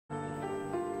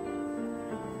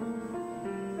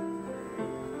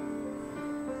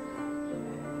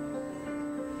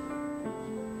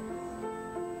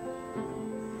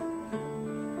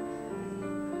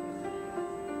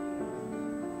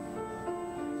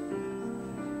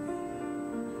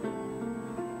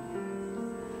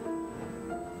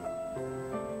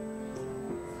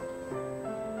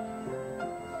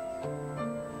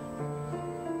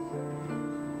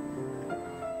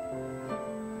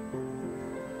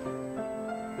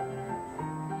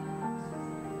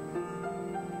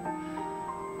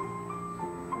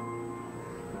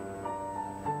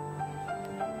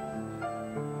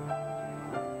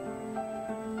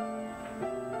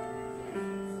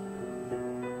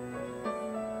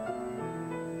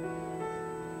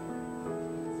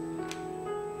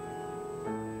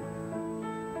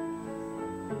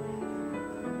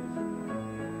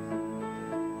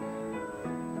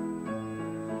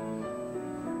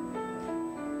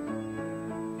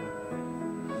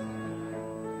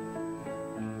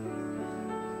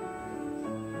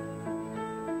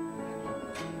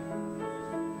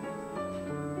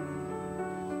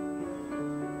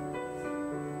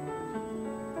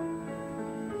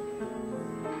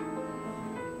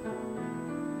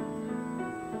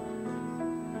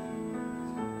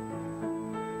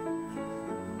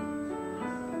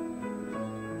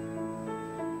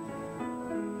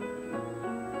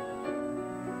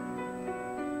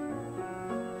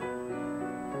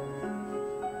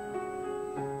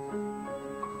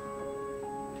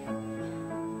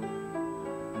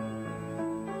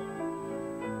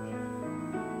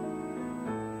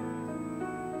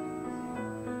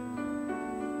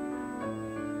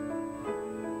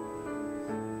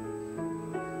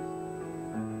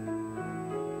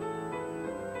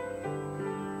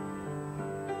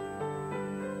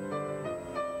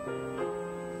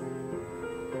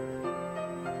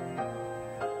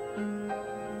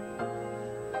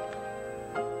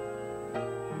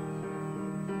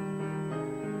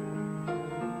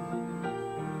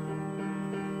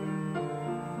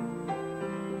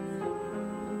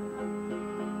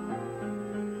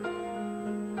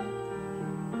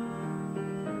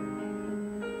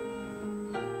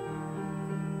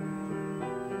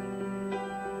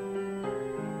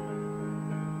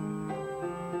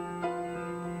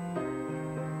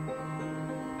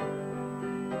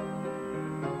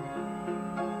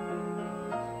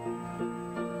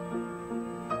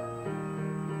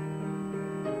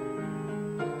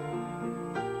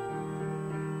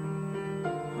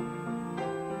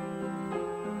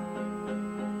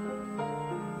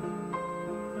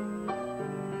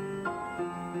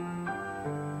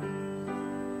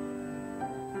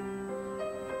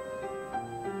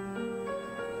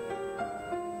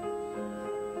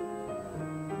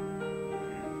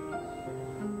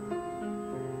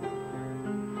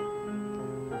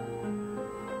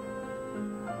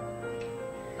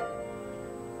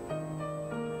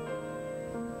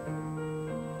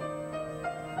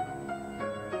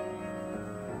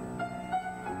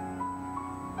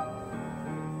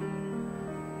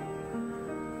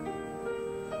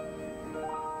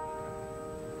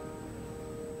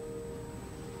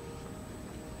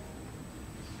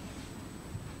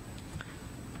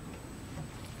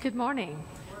Good morning.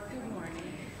 Good morning.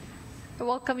 I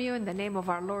welcome you in the name of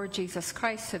our Lord Jesus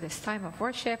Christ to this time of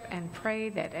worship and pray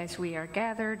that as we are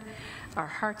gathered, our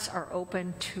hearts are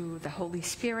open to the Holy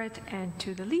Spirit and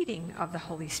to the leading of the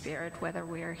Holy Spirit, whether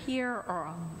we are here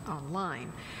or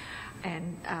online.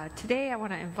 And today I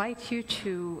want to invite you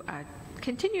to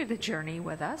continue the journey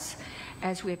with us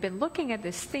as we've been looking at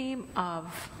this theme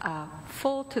of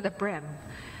full to the brim,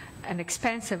 an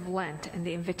expansive Lent, and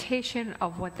the invitation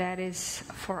of what that is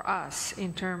for us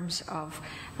in terms of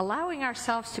allowing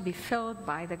ourselves to be filled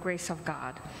by the grace of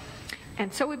God.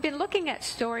 And so we've been looking at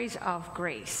stories of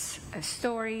grace,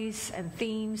 stories and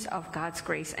themes of God's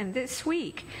grace. And this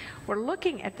week, we're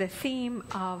looking at the theme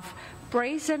of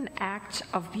brazen acts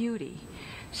of beauty.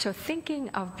 So thinking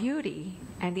of beauty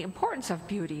and the importance of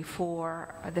beauty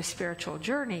for the spiritual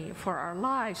journey, for our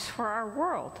lives, for our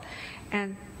world.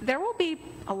 And there will be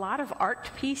a lot of art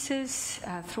pieces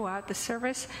throughout the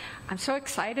service. I'm so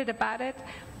excited about it,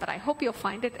 but I hope you'll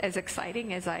find it as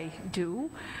exciting as I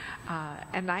do.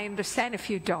 And I understand if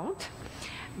you don't,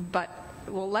 but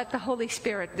we'll let the Holy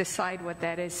Spirit decide what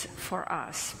that is for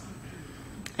us.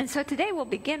 And so today we'll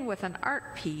begin with an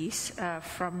art piece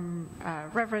from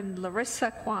Reverend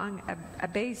Larissa Kwang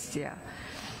Abazia.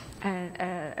 And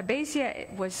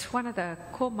Abazia was one of the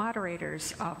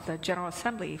co-moderators of the General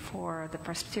Assembly for the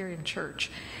Presbyterian Church.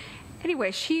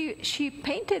 Anyway, she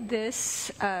painted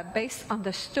this based on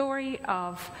the story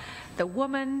of the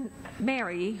woman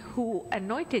Mary who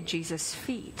anointed Jesus'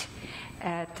 feet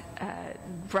at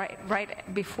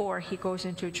right before he goes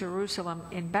into Jerusalem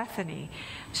in Bethany.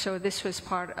 So this was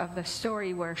part of the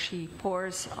story where she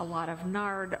pours a lot of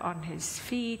nard on his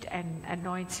feet and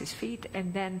anoints his feet,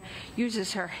 and then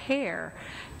uses her hair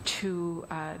to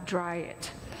dry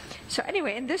it. So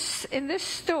anyway, in this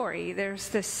story, there's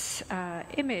this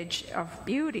image of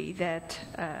beauty that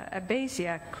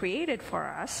Abazia created for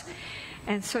us.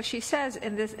 And so she says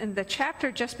in the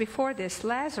chapter just before this,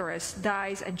 Lazarus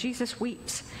dies and Jesus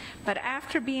weeps. But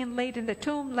after being laid in the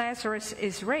tomb, Lazarus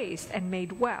is raised and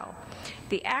made well.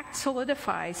 The act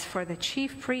solidifies for the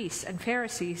chief priests and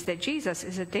Pharisees that Jesus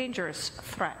is a dangerous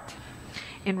threat.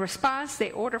 In response,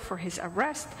 they order for his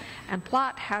arrest and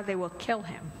plot how they will kill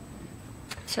him.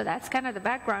 So that's kind of the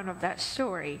background of that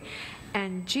story.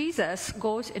 And Jesus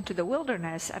goes into the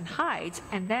wilderness and hides,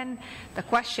 and then the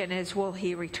question is, will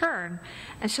he return?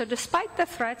 And so despite the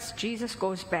threats, Jesus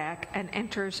goes back and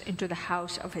enters into the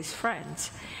house of his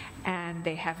friends. And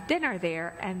they have dinner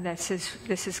there, and this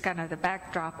is kind of the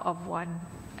backdrop of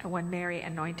when Mary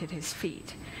anointed his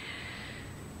feet.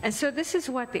 And so this is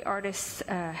what the artist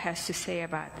has to say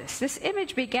about this. This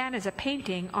image began as a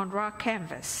painting on raw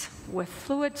canvas. With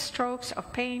fluid strokes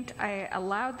of paint, I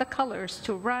allowed the colors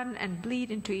to run and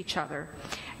bleed into each other.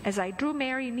 As I drew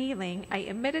Mary kneeling, I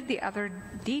omitted the other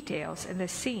details in the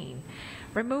scene.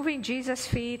 Removing Jesus'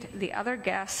 feet, the other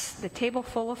guests, the table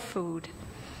full of food.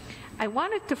 I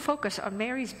wanted to focus on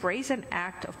Mary's brazen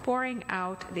act of pouring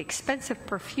out the expensive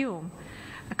perfume,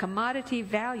 a commodity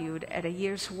valued at a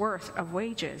year's worth of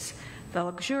wages. The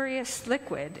luxurious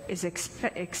liquid is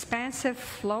expansive,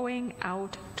 flowing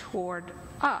out toward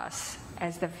us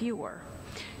as the viewer.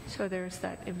 So there's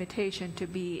that invitation to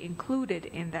be included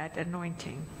in that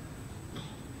anointing.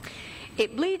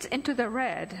 It bleeds into the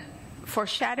red,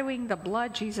 foreshadowing the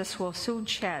blood Jesus will soon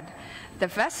shed. The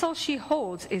vessel she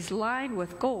holds is lined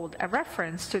with gold, a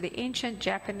reference to the ancient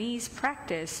Japanese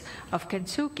practice of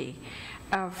kintsugi,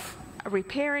 of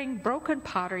repairing broken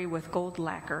pottery with gold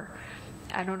lacquer.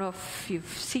 I don't know if you've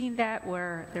seen that,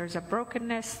 where there's a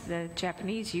brokenness. The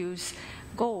Japanese use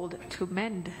gold to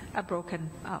mend a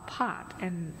broken pot,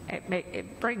 and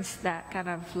it brings that kind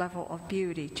of level of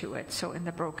beauty to it, so in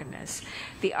the brokenness.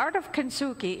 The art of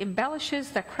kintsugi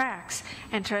embellishes the cracks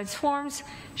and transforms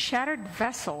shattered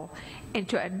vessel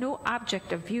into a new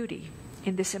object of beauty.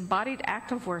 In this embodied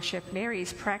act of worship, Mary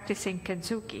is practicing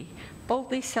kintsugi,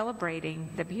 boldly celebrating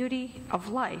the beauty of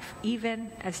life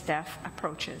even as death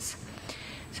approaches.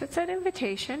 So it's an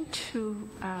invitation to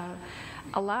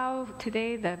allow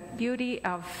today the beauty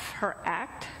of her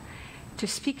act to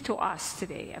speak to us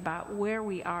today about where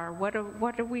we are, what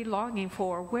are we longing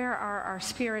for, where are our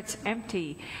spirits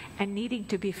empty and needing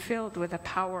to be filled with the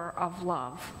power of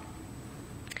love.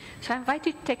 So I invite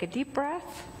you to take a deep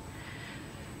breath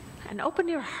and open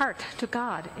your heart to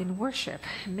God in worship.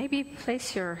 Maybe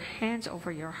place your hands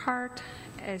over your heart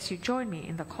as you join me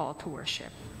in the call to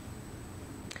worship.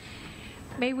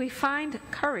 May we find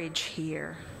courage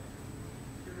here.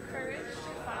 Courage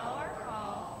to follow our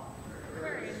call.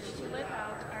 Courage to live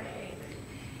out our faith.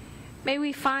 May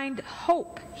we find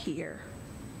hope here.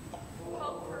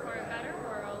 Hope for a better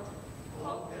world.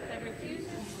 Hope that refuses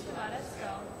to let us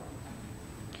go.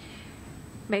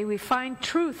 May we find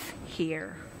truth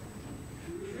here.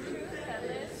 Truth that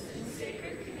lives in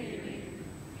sacred community.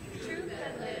 Truth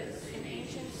that lives in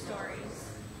ancient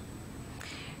stories.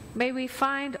 May we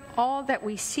find all that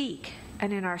we seek,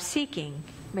 and in our seeking,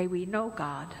 may we know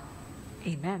God.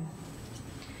 Amen.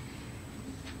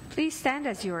 Please stand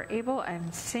as you are able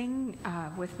and sing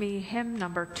with me hymn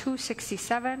number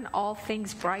 267, All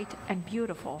Things Bright and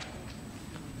Beautiful.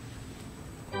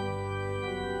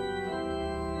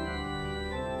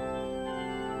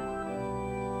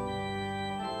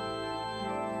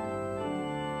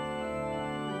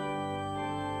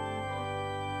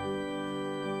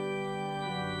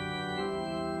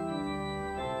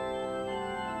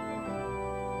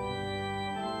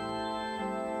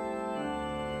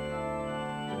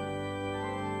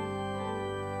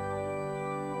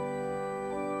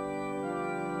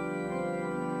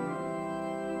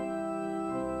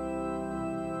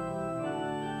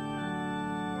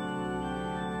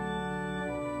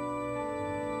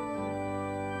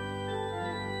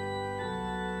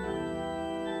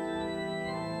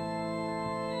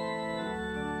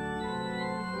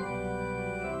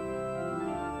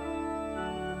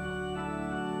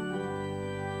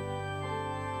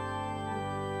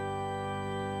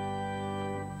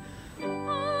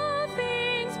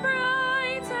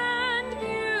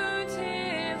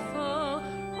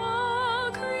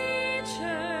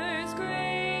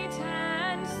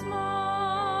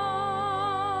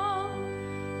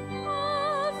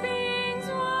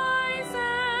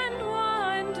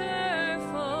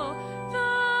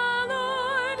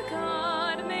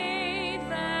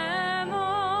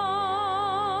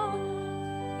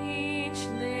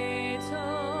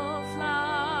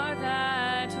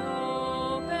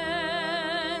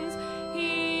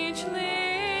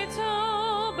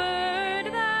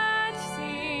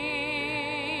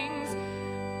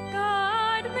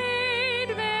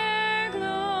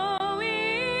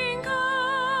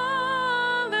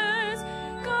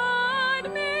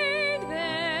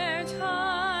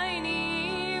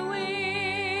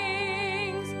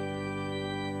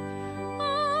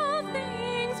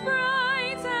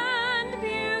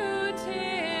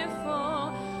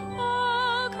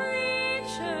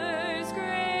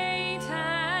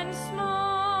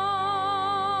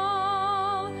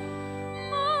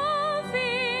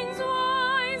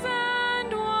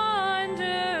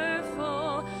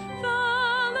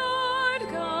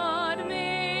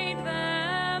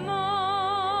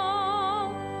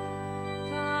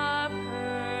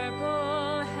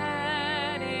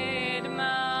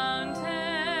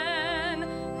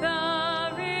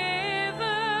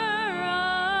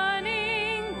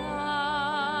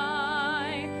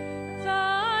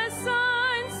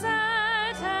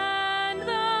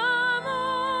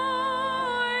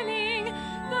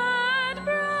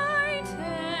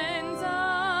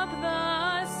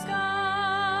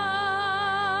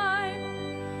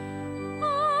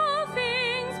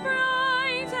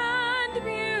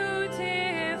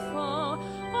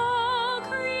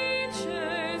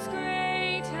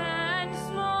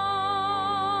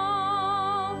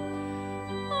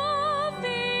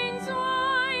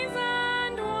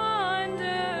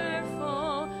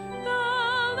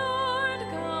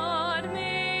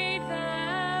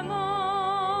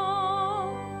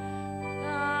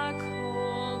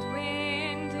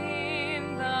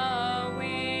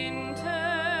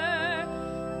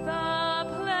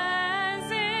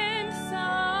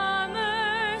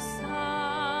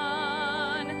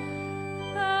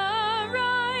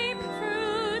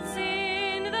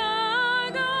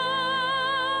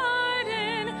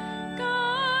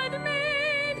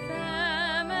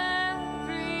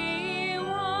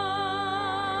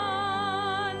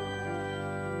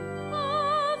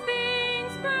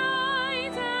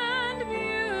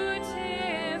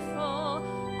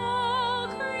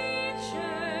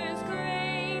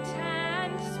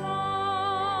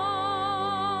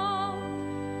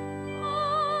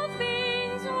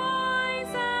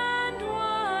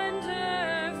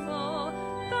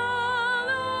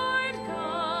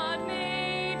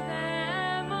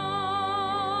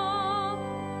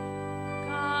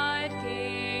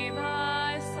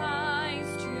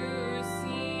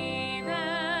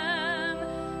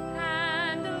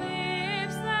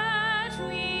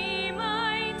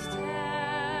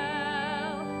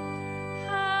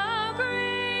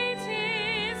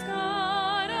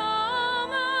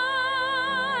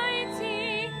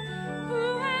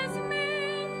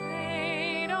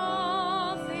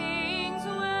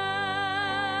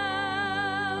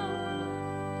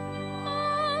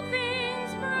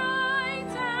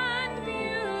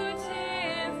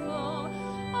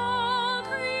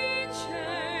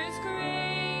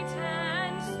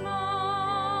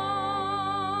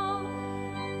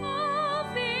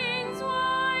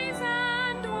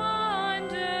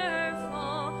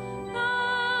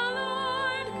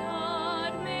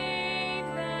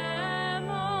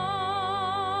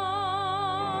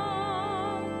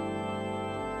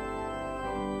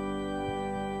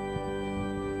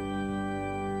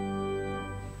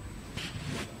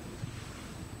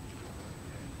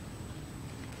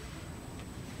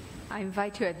 I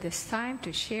invite you at this time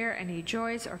to share any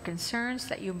joys or concerns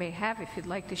that you may have. If you'd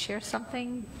like to share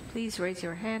something, please raise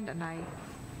your hand, and I'm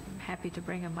happy to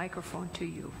bring a microphone to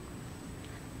you.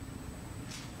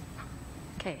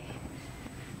 Okay.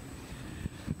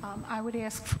 I would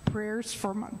ask for prayers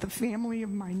for the family of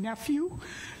my nephew,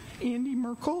 Andy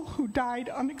Merkel, who died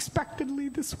unexpectedly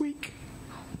this week.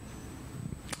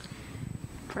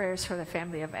 Prayers for the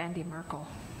family of Andy Merkel,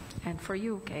 and for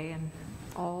you, Kay, and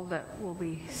all that will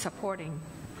be supporting.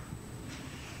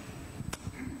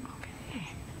 Okay.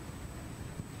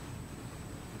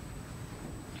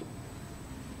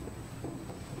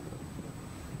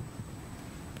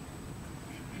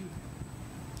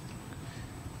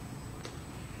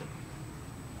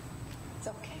 It's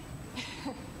okay.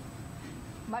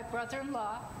 My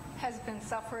brother-in-law has been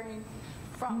suffering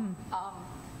from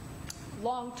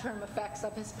long-term effects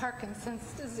of his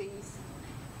Parkinson's disease.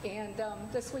 And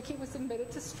this week he was admitted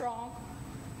to Strong.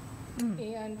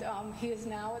 And he is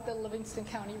now at the Livingston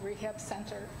County Rehab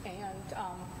Center. And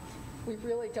we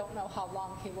really don't know how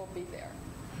long he will be there.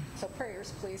 So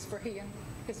prayers, please, for he and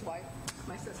his wife,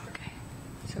 my sister. Okay.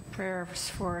 So prayers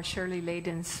for Shirley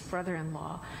Layden's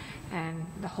brother-in-law and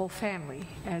the whole family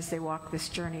as they walk this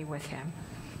journey with him.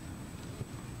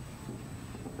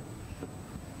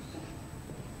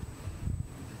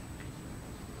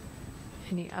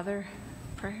 Any other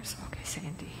prayers? Okay,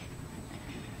 Sandy.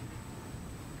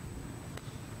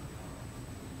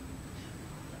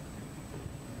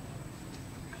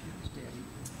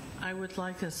 I would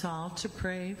like us all to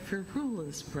pray for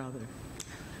Rula's brother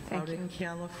Thank out you. in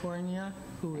California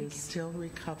who is still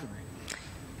recovering.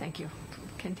 Thank you.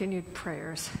 Continued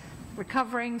prayers.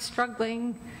 Recovering,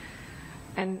 struggling,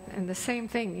 and the same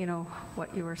thing, you know,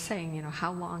 what you were saying, you know,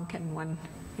 how long can one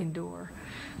endure?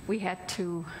 We had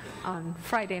to, on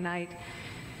Friday night,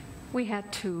 we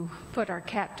had to put our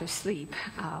cat to sleep.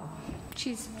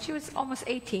 She was almost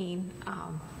 18,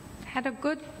 had a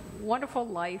good, wonderful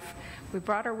life. We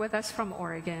brought her with us from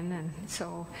Oregon, and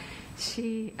so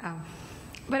she,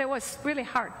 but it was really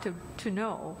hard to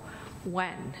know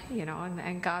when, you know,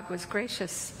 and God was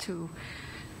gracious to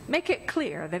make it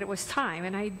clear that it was time.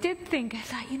 And I did think, I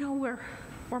thought, you know,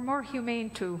 we're more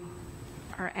humane to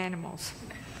our animals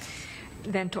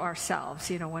than to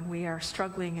ourselves, you know, when we are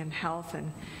struggling in health,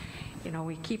 and you know,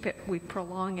 we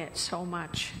prolong it so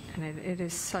much, and it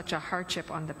is such a hardship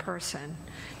on the person.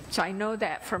 So I know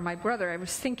that for my brother, I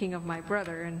was thinking of my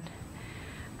brother, and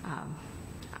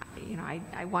you know,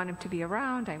 I want him to be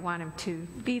around, I want him to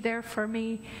be there for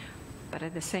me, but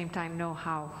at the same time know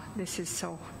how this is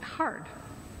so hard.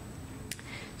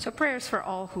 So prayers for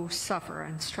all who suffer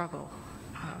and struggle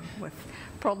with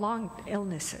prolonged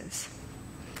illnesses.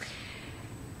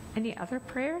 Any other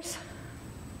prayers?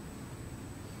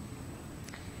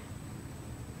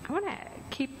 I want to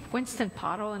keep Winston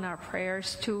Pottle in our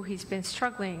prayers too. He's been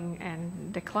struggling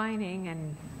and declining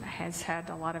and has had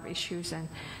a lot of issues. And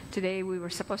today we were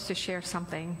supposed to share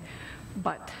something,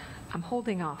 but I'm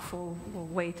holding off. We'll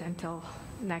wait until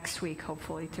next week,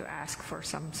 hopefully, to ask for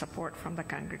some support from the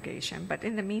congregation. But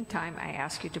in the meantime, I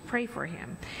ask you to pray for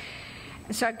him.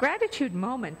 So a gratitude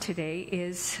moment today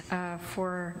is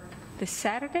for this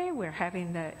Saturday. We're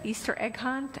having the Easter egg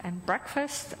hunt and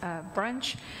breakfast,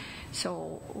 brunch.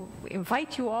 So we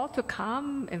invite you all to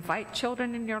come, invite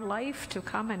children in your life to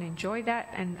come and enjoy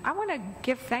that. And I want to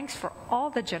give thanks for all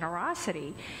the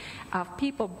generosity of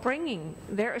people bringing.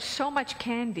 There is so much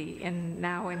candy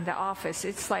now in the office.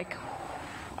 It's like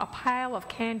a pile of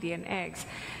candy and eggs.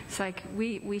 It's like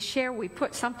we share, we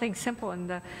put something simple in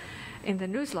the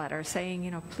newsletter saying,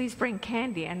 you know, please bring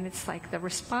candy, and it's like the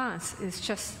response is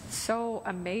just so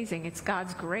amazing. It's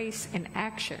God's grace in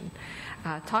action.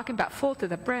 Talking about full to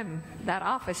the brim, that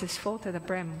office is full to the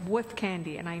brim with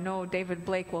candy, and I know David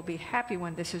Blake will be happy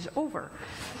when this is over.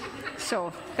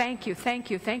 So thank you,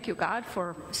 God,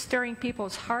 for stirring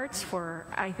people's hearts.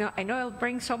 I know it'll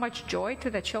bring so much joy to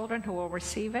the children who will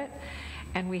receive it.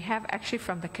 And we have actually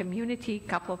from the community a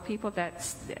couple of people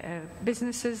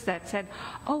businesses that said,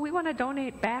 oh, we want to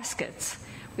donate baskets.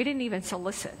 We didn't even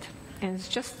solicit. And it's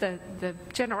just the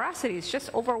generosity is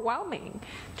just overwhelming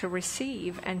to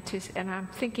receive. And I'm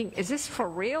thinking, is this for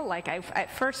real? Like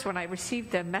at first when I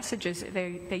received the messages,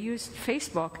 they used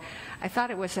Facebook, I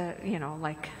thought it was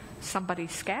like somebody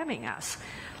scamming us.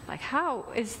 Like, how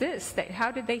is this?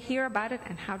 How did they hear about it,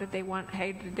 and how did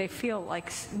they feel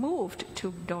like moved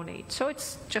to donate? So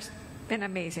it's just been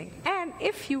amazing. And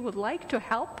if you would like to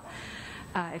help,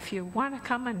 if you want to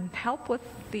come and help with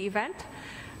the event,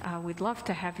 we'd love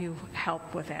to have you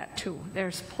help with that too.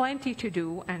 There's plenty to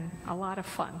do and a lot of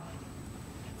fun.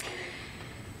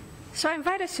 So I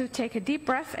invite us to take a deep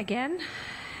breath again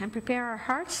and prepare our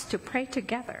hearts to pray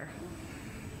together.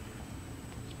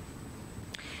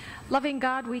 Loving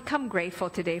God, we come grateful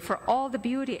today for all the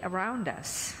beauty around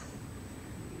us.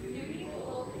 Beauty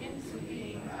pulled into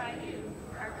being by you,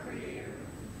 our Creator.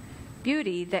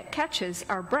 Beauty that catches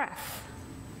our breath.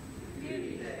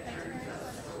 Beauty that turns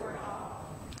us toward all.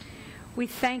 We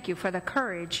thank you for the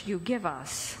courage you give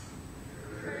us.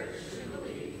 Courage to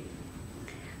believe.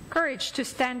 Courage to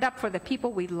stand up for the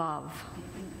people we love.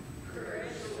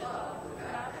 Courage to love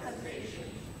without hesitation.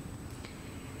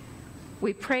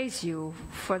 We praise you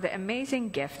for the amazing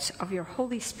gifts of your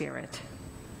Holy Spirit,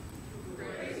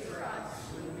 Praise for us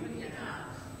when we cannot.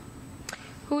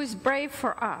 who is brave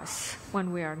for us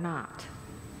when we are not,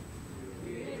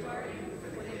 We adore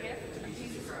you for the gift of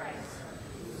Jesus Christ,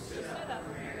 who stood up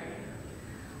for Mary.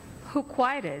 who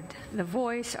quieted the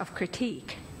voice of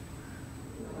critique.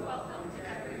 Welcome to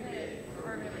every minute of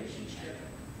our relationship.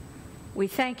 We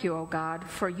thank you, O God,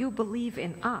 for you believe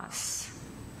in us.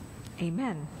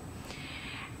 Amen.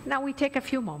 Now we take a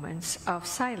few moments of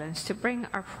silence to bring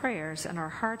our prayers and our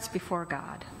hearts before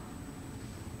God.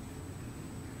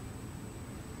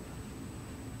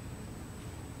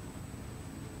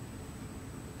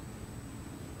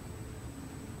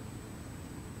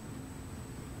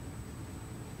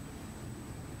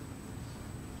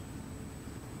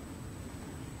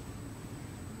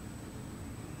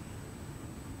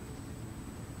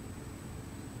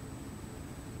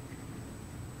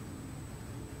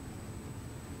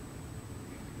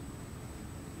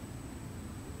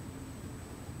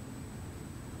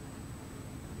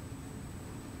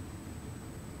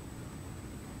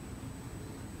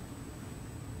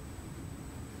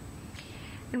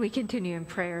 And we continue in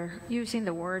prayer using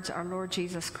the words our Lord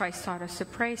Jesus Christ taught us to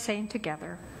pray, saying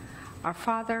together, Our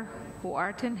Father, who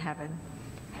art in heaven,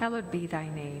 hallowed be thy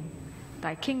name.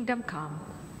 Thy kingdom come,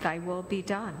 thy will be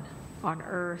done, on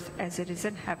earth as it is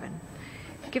in heaven.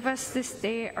 Give us this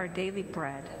day our daily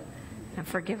bread, and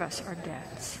forgive us our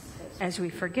debts, as we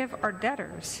forgive our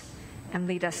debtors. And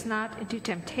lead us not into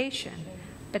temptation,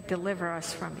 but deliver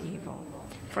us from evil.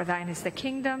 For thine is the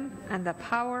kingdom, and the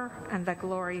power, and the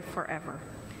glory forever.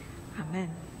 Amen.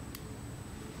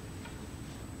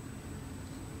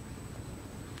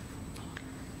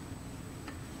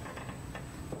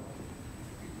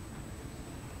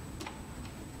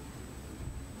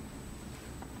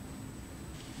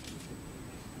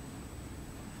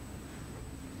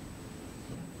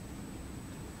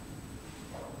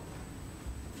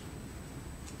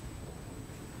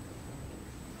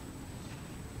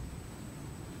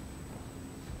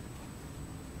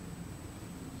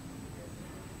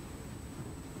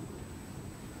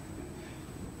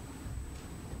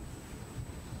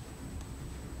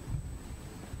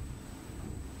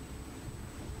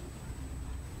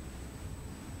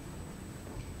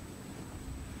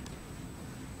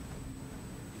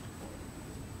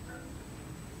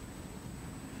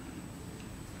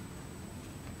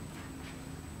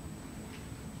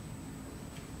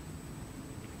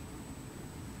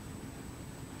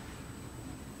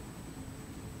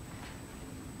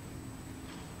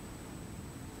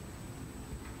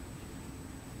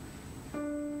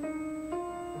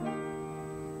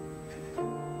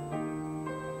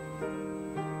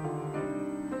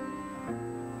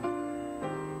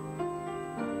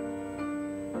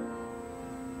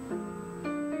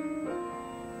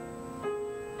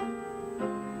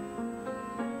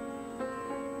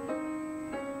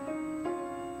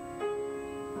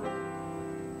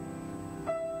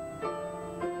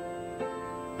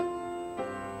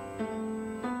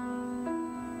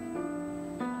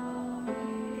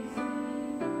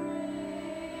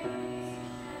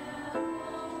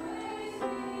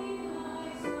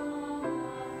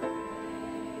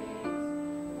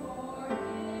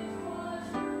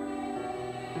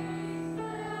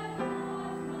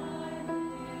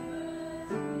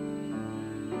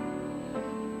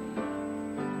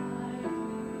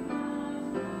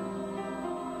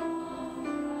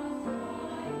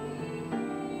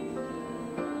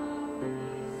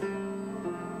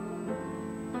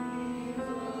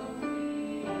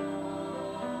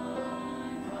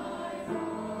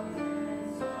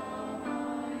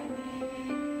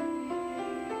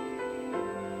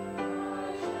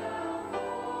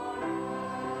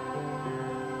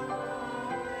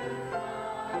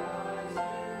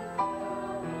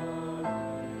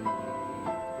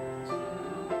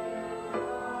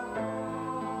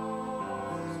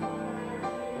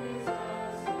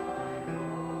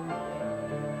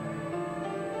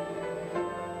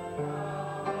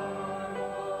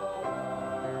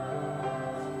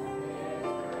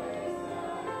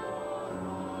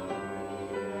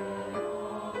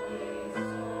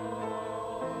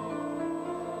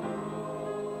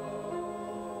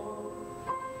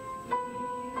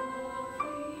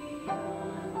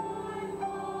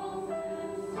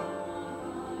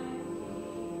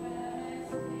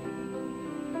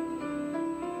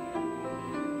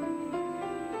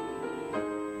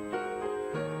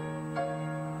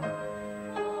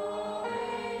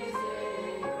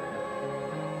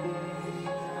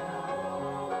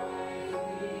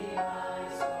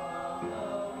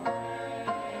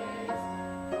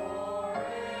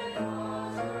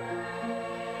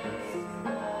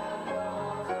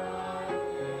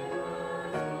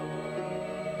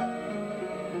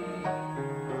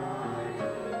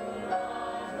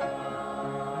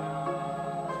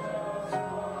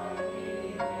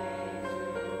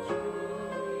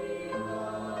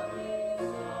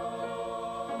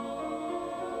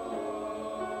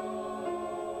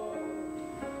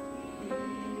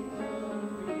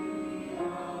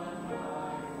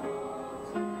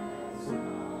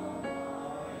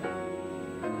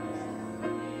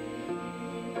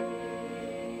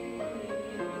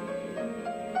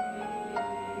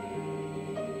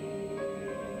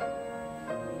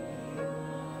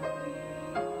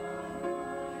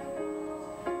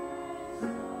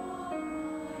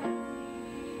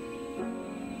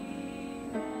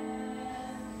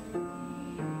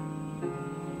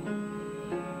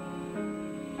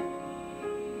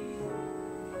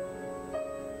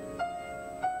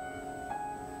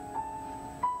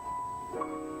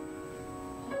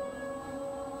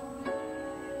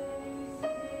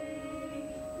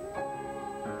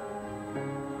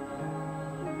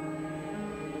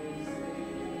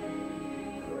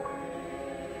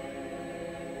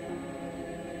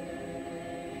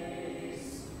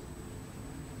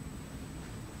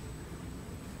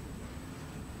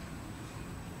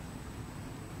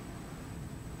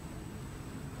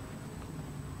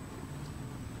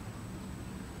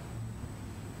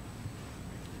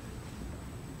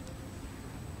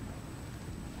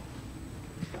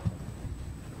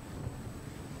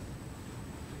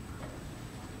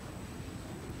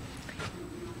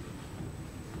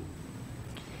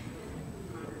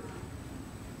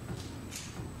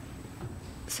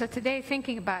 So today,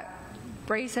 thinking about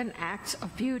Brazen Acts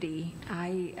of Beauty,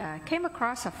 I came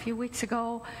across a few weeks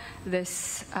ago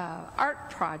this art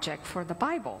project for the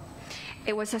Bible.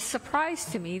 It was a surprise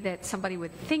to me that somebody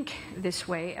would think this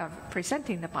way of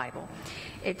presenting the Bible.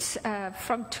 It's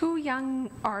from two young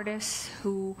artists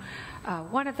who,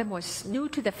 one of them was new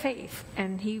to the faith,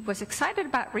 and he was excited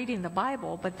about reading the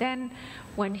Bible, but then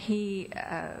when he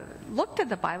looked at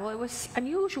the Bible, it was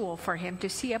unusual for him to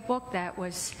see a book that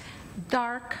was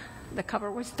dark. The cover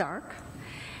was dark.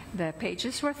 The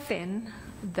pages were thin.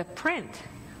 The print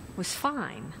was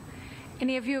fine.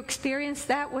 Any of you experienced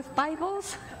that with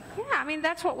Bibles? Yeah, I mean,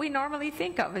 that's what we normally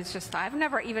think of. It's just,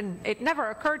 it never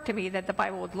occurred to me that the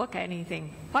Bible would look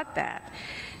anything but that.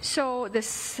 So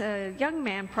this young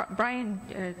man, Brian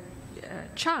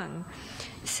Chung,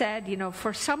 said,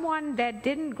 for someone that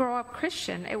didn't grow up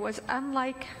Christian, it was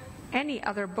unlike any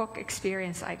other book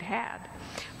experience I'd had.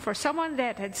 For someone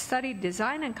that had studied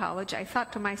design in college, I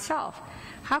thought to myself,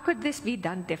 how could this be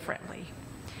done differently?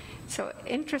 So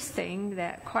interesting,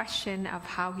 that question of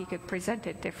how he could present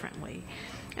it differently.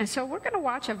 And so we're going to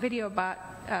watch a video about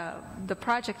the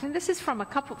project. And this is from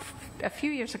a few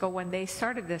years ago when they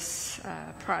started this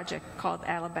project called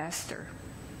Alabaster.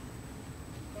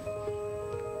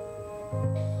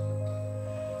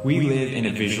 We live in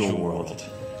a visual world.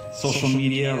 Social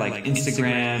media like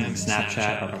Instagram and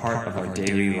Snapchat are part of our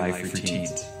daily life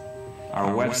routines.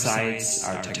 Our websites,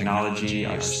 our technology,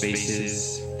 our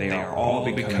spaces, they are all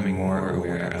becoming more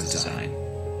aware of design.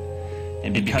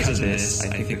 And because of this, I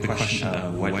think the question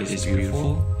of what is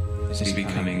beautiful is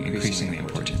becoming increasingly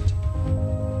important.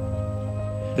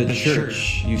 The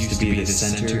church used to be the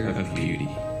center of beauty.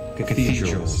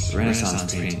 Cathedrals,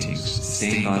 Renaissance paintings,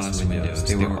 stained glass windows,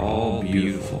 they were all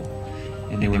beautiful.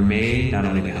 And they were made not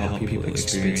only to help people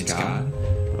experience God,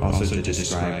 but also to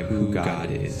describe who God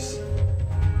is.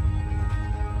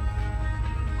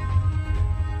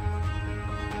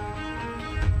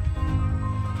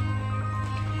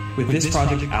 With this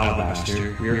project,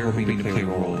 Alabaster, we are hoping to play a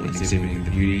role in exhibiting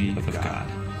the beauty of God.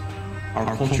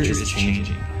 Our culture is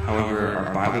changing. However,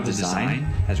 our Bible design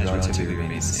has relatively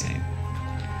remained the same.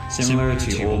 Similar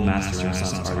to old master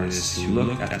Renaissance artists who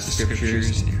looked at the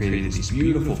scriptures and created these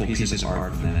beautiful pieces of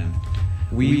art from them,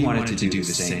 we wanted to do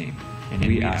the same, and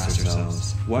we asked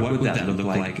ourselves, what would that look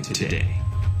like today?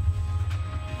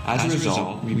 As a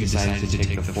result, we decided to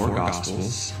take the four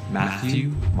Gospels,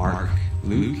 Matthew, Mark,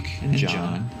 Luke, and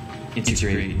John,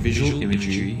 integrate visual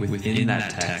imagery within that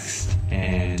text,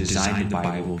 and design the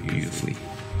Bible beautifully.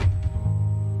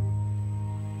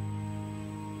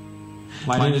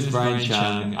 My name is Brian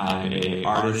Chung. I'm an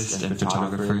artist and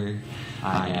photographer.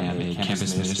 I am a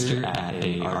campus minister at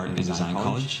a art and design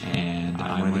college, and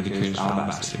I'm one of the creators of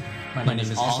Alabaster. My name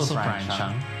is also Brian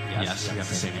Chung. Yes, we have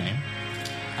the same name.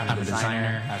 I'm a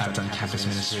designer. I've done campus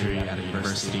ministry at a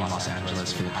university in Los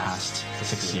Angeles for the past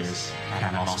 6 years, and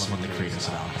I'm also one of the creators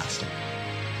of Alabaster.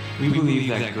 We believe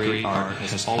that great art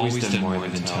has always done more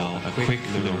than tell a quick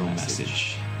literal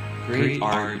message. Great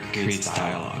art creates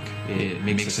dialogue. It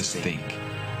makes us think.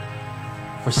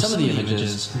 For some of the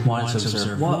images, we wanted to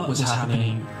observe what was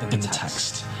happening in the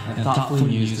text, and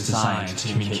thoughtfully use design to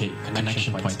communicate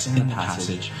connection points in the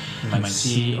passage you might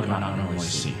see or not normally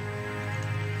see.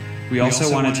 We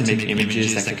also wanted to make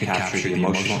images that could capture the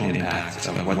emotional impact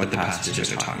of what the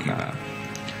passages are talking about.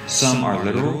 Some are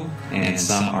literal, and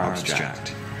some are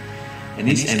abstract. And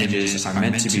these images are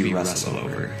meant to be wrestled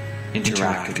over,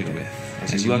 interacted with,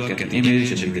 as you look at the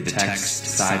image and the text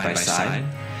side by side.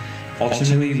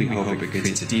 Ultimately, we hope it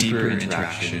creates a deeper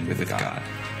interaction with God.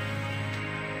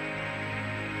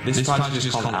 This project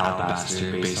is called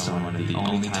Alabaster, based on one of the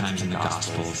only times in the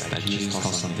Gospels that Jesus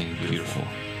calls something beautiful.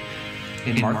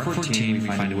 In Mark 14, we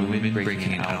find a woman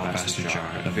breaking an alabaster jar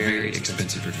of very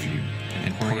expensive perfume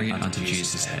and pouring it onto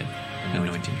Jesus' head,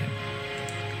 anointing him.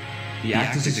 The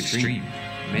act is extreme.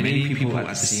 Many people at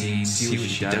the scene see what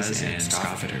she does and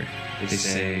scoff at her. They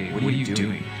say, "What are you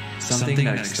doing? Something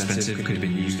that expensive could have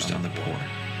been used on the poor."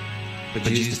 But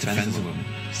Jesus defends the woman,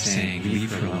 saying,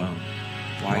 "Leave her alone.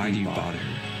 Why do you bother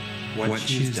her? What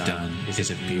she has done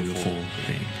is a beautiful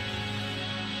thing."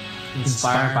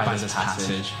 Inspired by this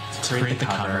passage, to create the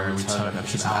cover, we took a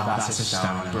piece of alabaster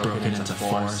stone and broke it into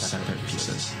 4 separate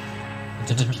pieces.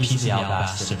 A different piece of the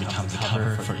alabaster becomes the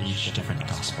cover for each different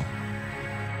gospel.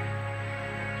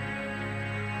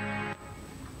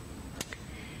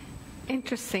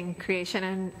 interesting creation,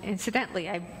 and incidentally,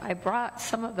 I brought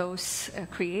some of those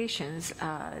creations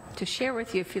to share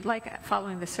with you. If you'd like,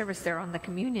 following the service, they're on the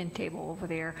communion table over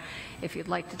there, if you'd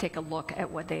like to take a look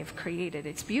at what they've created.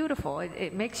 It's beautiful.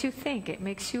 It makes you think. It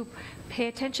makes you pay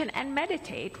attention and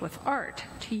meditate with art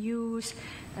to use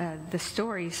the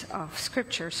stories of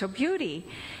Scripture. So beauty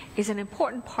is an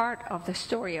important part of the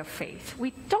story of faith.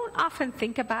 We don't often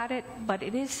think about it, but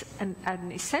it is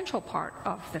an essential part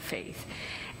of the faith.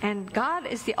 And God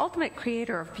is the ultimate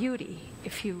creator of beauty.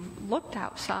 If you looked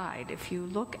outside, if you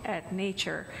look at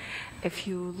nature, if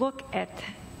you look at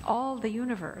all the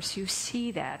universe, you see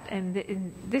that. And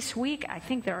in this week, I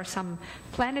think there are some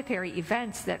planetary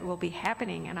events that will be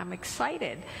happening, and I'm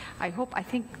excited. I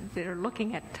think they're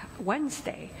looking at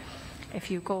Wednesday. If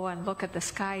you go and look at the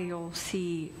sky, you'll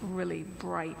see really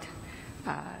bright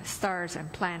stars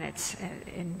and planets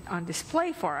on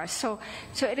display for us. So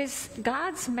it is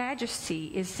God's majesty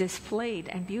is displayed,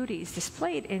 and beauty is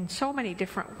displayed in so many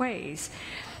different ways.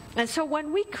 And so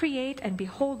when we create and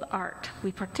behold art,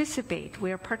 we participate.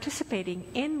 We are participating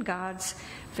in God's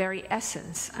very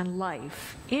essence and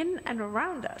life in and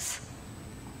around us.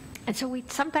 And so we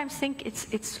sometimes think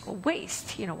it's a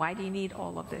waste. Why do you need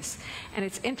all of this? And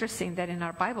it's interesting that in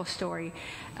our Bible story,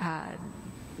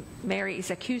 Mary is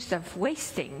accused of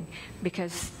wasting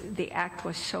because the act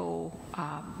was so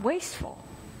wasteful.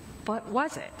 But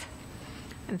was it?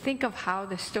 And think of how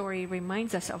the story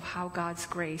reminds us of how God's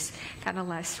grace, kind of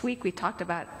last week we talked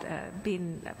about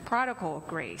being a prodigal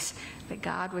grace, that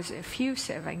God was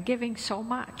effusive and giving so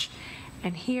much.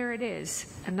 And here it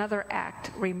is, another act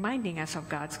reminding us of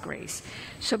God's grace.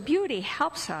 So beauty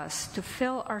helps us to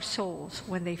fill our souls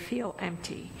when they feel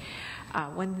empty.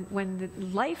 When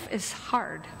life is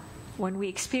hard, when we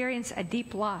experience a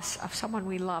deep loss of someone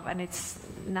we love, and it's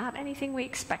not anything we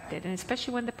expected, and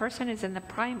especially when the person is in the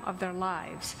prime of their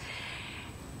lives,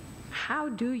 how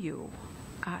do you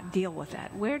deal with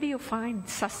that? Where do you find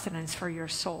sustenance for your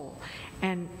soul?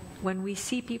 And when we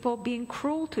see people being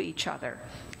cruel to each other,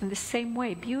 in the same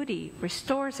way, beauty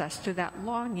restores us to that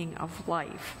longing of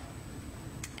life.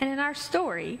 And in our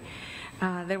story,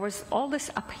 there was all this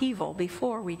upheaval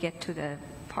before we get to the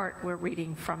part we're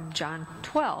reading from John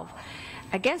 12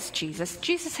 against Jesus.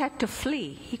 Jesus had to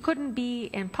flee. He couldn't be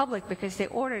in public because they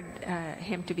ordered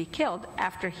him to be killed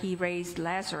after he raised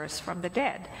Lazarus from the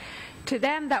dead. To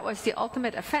them, that was the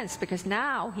ultimate offense, because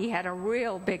now he had a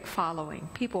real big following.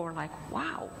 People were like,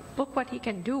 wow, look what he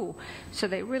can do. So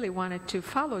they really wanted to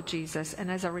follow Jesus,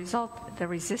 and as a result, the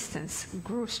resistance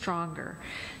grew stronger.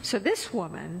 So this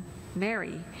woman,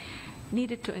 Mary,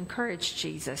 needed to encourage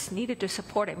Jesus, needed to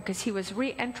support him, because he was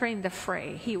re-entering the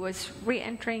fray. He was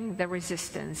re-entering the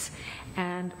resistance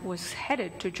and was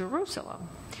headed to Jerusalem.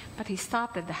 But he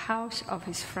stopped at the house of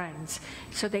his friends.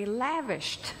 So they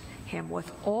lavished him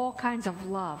with all kinds of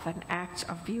love and acts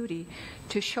of beauty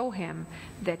to show him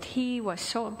that he was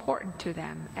so important to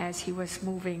them as he was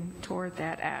moving toward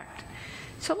that act.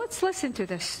 So let's listen to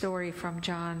this story from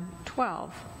John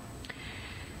 12.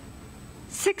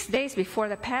 6 days before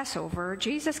the Passover,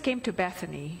 Jesus came to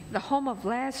Bethany, the home of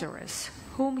Lazarus,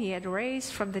 whom he had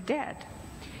raised from the dead.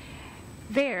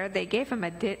 There they gave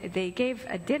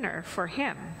a dinner for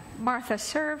him. Martha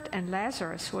served, and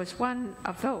Lazarus was one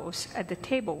of those at the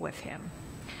table with him.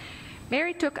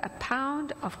 Mary took a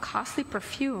pound of costly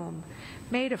perfume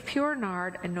made of pure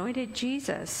nard, anointed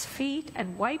Jesus' feet,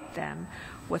 and wiped them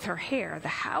with her hair. The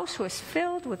house was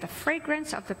filled with the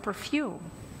fragrance of the perfume.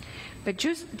 But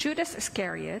Judas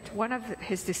Iscariot, one of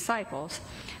his disciples,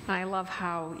 and I love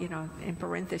how, in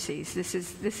parentheses, this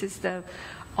is the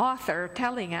author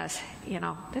telling us,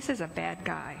 this is a bad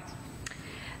guy.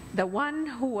 The one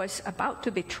who was about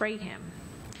to betray him.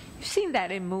 You've seen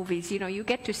that in movies. You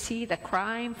get to see the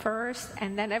crime first,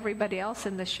 and then everybody else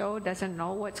in the show doesn't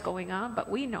know what's going on, but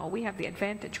we know. We have the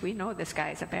advantage. We know this guy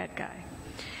is a bad guy.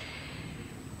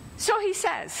 So he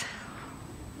says,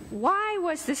 why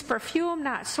was this perfume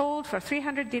not sold for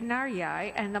 300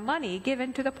 denarii and the money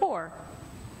given to the poor?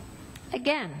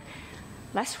 Again,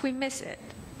 lest we miss it,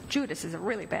 Judas is a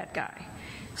really bad guy.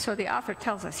 So the author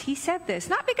tells us he said this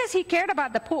not because he cared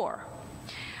about the poor,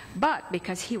 but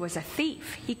because he was a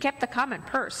thief. He kept the common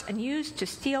purse and used to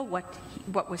steal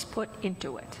what was put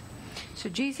into it. So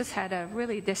Jesus had a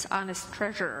really dishonest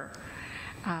treasurer.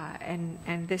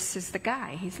 And this is the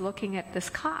guy. He's looking at this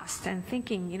cost and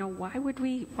thinking, why would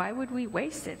we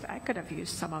waste it? I could have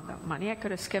used some of the money. I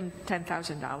could have skimmed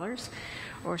 $10,000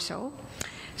 or so.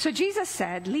 So Jesus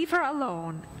said, leave her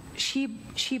alone.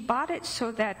 She bought it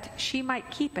so that she might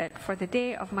keep it for the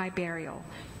day of my burial.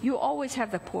 You always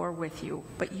have the poor with you,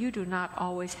 but you do not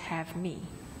always have me.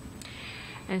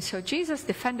 And so Jesus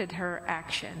defended her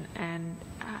action, and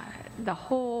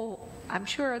I'm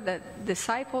sure the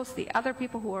disciples, the other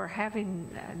people who were having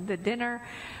the dinner,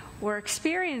 were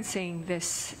experiencing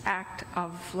this act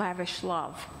of lavish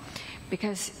love.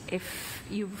 Because if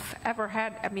you've ever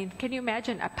had, can you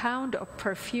imagine a pound of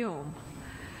perfume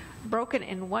broken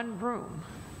in one room,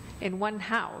 in one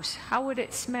house? How would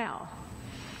it smell?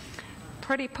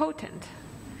 Pretty potent.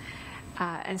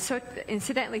 And so,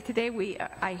 incidentally, today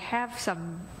I have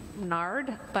some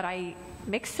nard, but I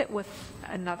mixed it with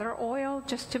another oil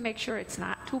just to make sure it's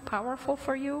not too powerful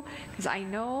for you, because I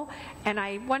know, and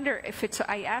I wonder if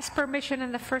I asked permission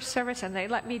in the first service and they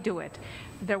let me do it.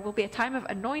 There will be a time of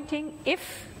anointing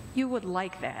if you would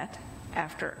like that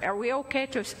after. Are we okay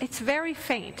to? It's very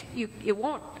faint. You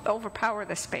won't overpower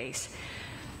the space,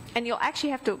 and you'll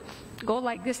actually have to go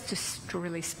like this to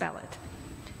really spell it.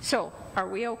 So, are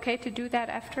we okay to do that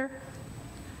after?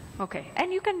 Okay,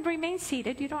 and you can remain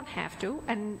seated, you don't have to.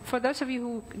 And for those of you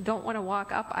who don't want to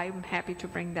walk up, I'm happy to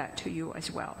bring that to you as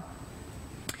well.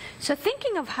 So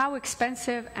thinking of how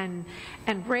expensive and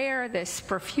rare this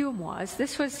perfume was,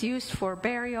 this was used for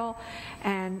burial,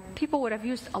 and people would have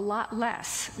used a lot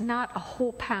less, not a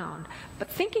whole pound. But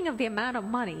thinking of the amount of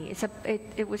money,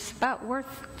 it was about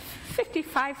worth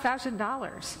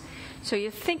 $55,000. So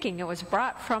you're thinking it was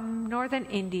brought from northern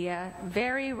India,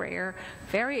 very rare,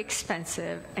 very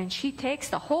expensive, and she takes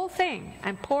the whole thing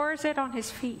and pours it on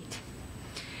his feet.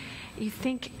 You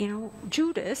think,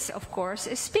 Judas, of course,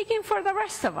 is speaking for the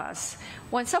rest of us.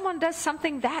 When someone does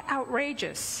something that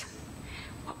outrageous,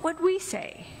 what would we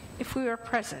say if we were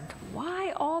present?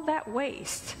 Why all that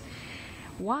waste?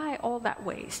 Why all that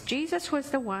waste? Jesus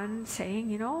was the one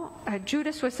saying,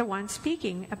 Judas was the one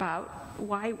speaking about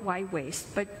why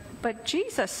waste. But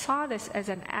Jesus saw this as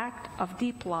an act of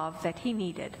deep love that he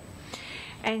needed.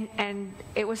 And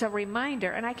it was a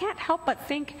reminder. And I can't help but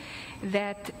think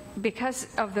that because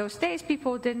of those days,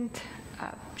 people didn't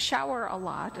shower a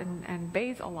lot and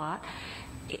bathe a lot.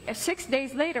 6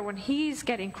 days later, when he's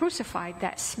getting crucified,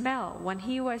 that smell, when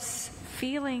he was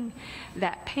feeling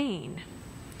that pain,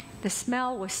 the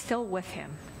smell was still with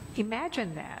him.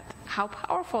 Imagine that, how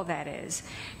powerful that is.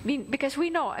 Because we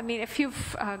know, if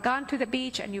you've gone to the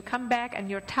beach and you come back and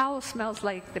your towel smells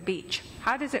like the beach,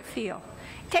 how does it feel?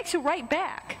 It takes you right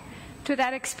back to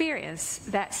that experience.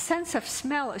 That sense of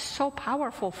smell is so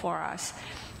powerful for us.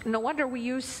 No wonder we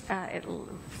use it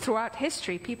throughout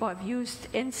history. People have used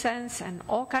incense and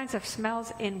all kinds of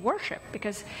smells in worship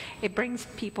because it brings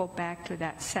people back to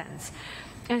that sense.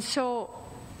 And so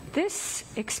this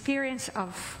experience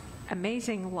of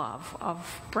amazing love,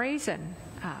 of brazen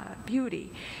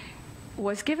beauty,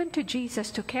 was given to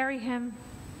Jesus to carry him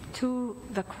to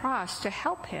the cross, to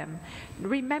help him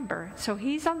remember. So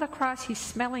he's on the cross, he's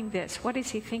smelling this. What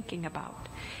is he thinking about?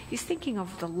 He's thinking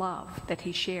of the love that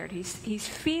he shared. He's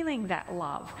feeling that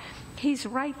love. He's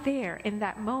right there in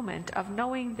that moment of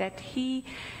knowing that he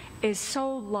is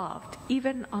so loved,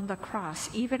 even on the cross,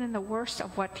 even in the worst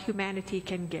of what humanity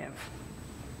can give.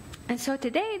 And so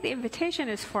today the invitation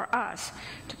is for us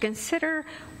to consider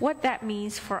what that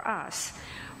means for us.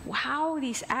 How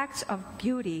these acts of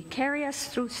beauty carry us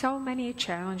through so many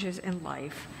challenges in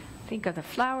life. Think of the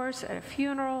flowers at a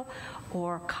funeral,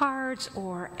 or cards,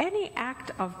 or any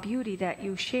act of beauty that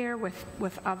you share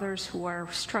with others who are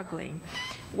struggling.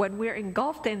 When we're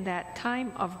engulfed in that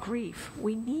time of grief,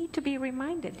 we need to be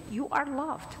reminded, you are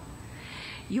loved.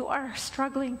 You are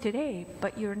struggling today,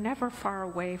 but you're never far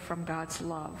away from God's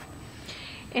love.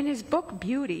 In his book,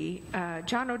 Beauty,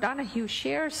 John O'Donohue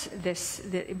shares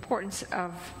the importance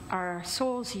of our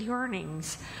soul's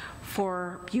yearnings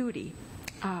for beauty.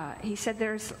 He said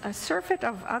there's a surfeit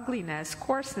of ugliness,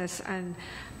 coarseness, and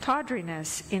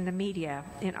tawdriness in the media,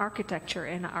 in architecture,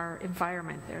 in our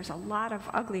environment. There's a lot of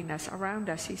ugliness around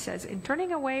us, he says. In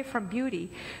turning away from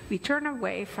beauty, we turn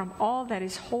away from all that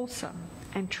is wholesome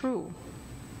and true.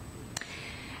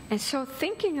 And so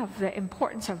thinking of the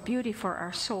importance of beauty for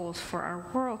our souls, for our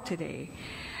world today,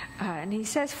 and he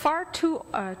says far too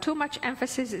much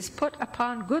emphasis is put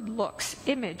upon good looks,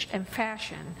 image, and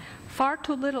fashion. Far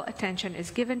too little attention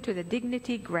is given to the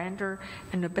dignity, grandeur,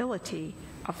 and nobility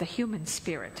of the human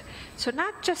spirit. So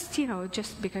not just,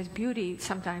 just because beauty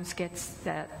sometimes gets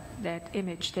that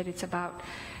image that it's about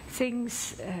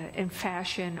things in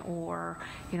fashion or,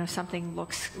 something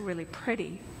looks really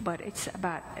pretty, but it's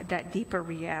about that deeper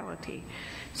reality.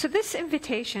 So this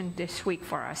invitation this week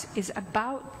for us is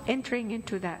about entering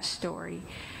into that story,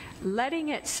 letting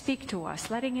it speak to us,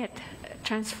 letting it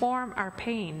transform our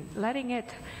pain, letting it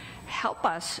help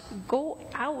us go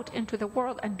out into the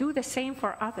world and do the same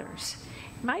for others.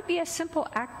 It might be a simple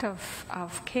act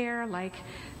of care, like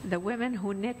the women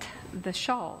who knit the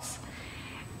shawls.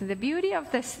 The beauty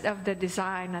of the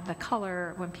design and the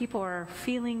color, when people are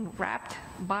feeling wrapped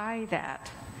by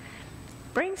that,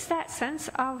 brings that sense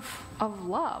of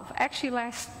love. Actually,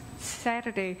 last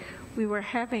Saturday we were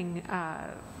having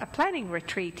a planning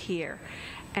retreat here,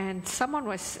 and someone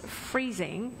was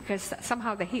freezing because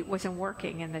somehow the heat wasn't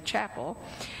working in the chapel,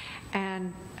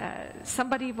 and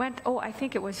somebody went, I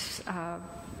think it was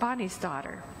Bonnie's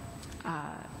daughter.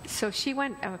 So she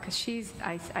went, because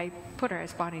I put her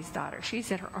as Bonnie's daughter. She's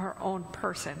her own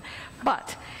person.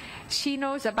 But she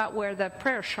knows about where the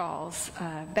prayer shawls,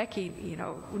 Becky,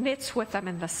 knits with them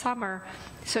in the summer.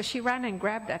 So she ran and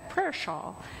grabbed a prayer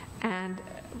shawl and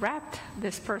wrapped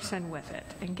this person with it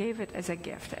and gave it as a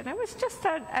gift. And it was just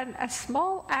a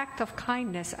small act of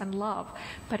kindness and love,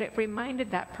 but it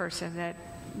reminded that person that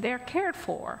they're cared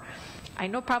for. I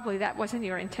know probably that wasn't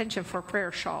your intention for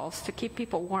prayer shawls, to keep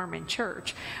people warm in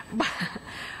church,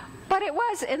 but it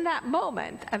was, in that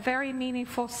moment, a very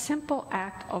meaningful, simple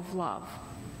act of love.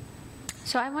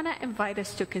 So I want to invite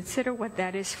us to consider what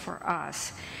that is for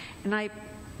us. And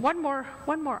one more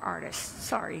artist.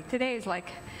 Sorry, today is like,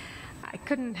 I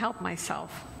couldn't help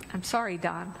myself. I'm sorry,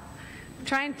 Don.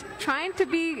 Trying to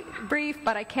be brief,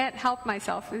 but I can't help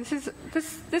myself.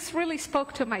 This really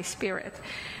spoke to my spirit,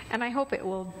 and I hope it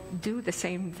will do the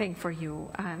same thing for you.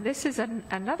 This is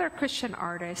another Christian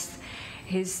artist.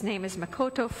 His name is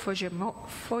Makoto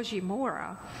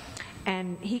Fujimura,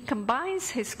 and he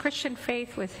combines his Christian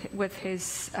faith with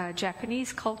his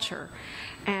Japanese culture,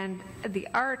 and the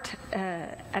art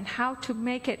and how to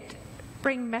make it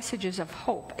bring messages of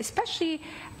hope, especially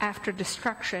after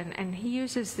destruction. And he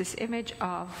uses this image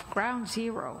of ground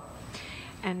zero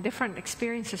and different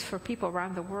experiences for people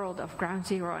around the world of ground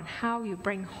zero and how you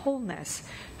bring wholeness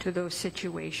to those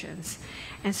situations.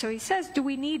 And so he says, do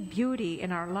we need beauty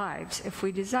in our lives? If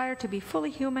we desire to be fully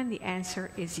human, the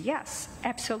answer is yes,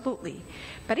 absolutely.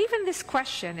 But even this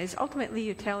question is ultimately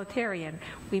utilitarian.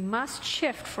 We must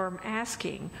shift from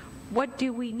asking, what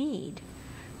do we need,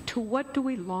 to what do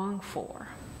we long for?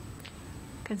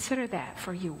 Consider that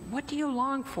for you. What do you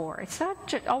long for? It's not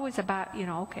just always about,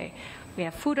 okay, we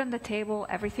have food on the table,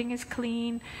 everything is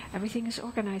clean, everything is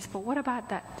organized, but what about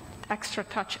that extra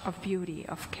touch of beauty,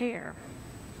 of care?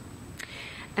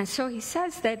 And so he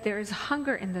says that there is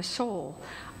hunger in the soul.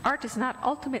 Art is not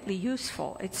ultimately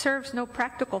useful. It serves no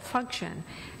practical function.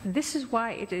 And this is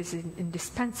why it is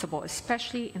indispensable,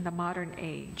 especially in the modern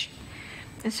age.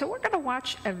 And so we're going to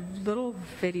watch a little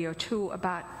video, too,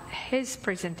 about his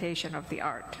presentation of the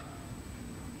art.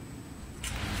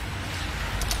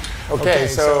 Okay,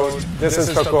 so this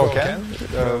is Tokuoken,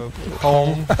 the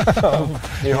home of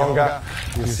Nihonga.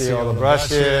 You see all the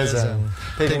brushes and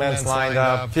pigments lined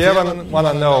up. If you ever want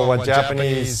to know what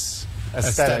Japanese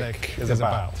aesthetic is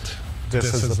about,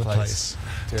 this is the place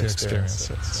to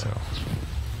experience it. So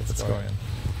let's go in.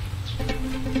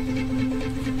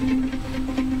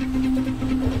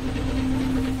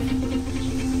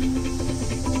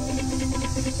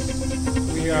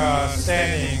 We are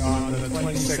standing on the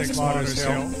 26 Martyrs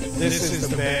Hill. This is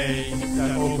the bay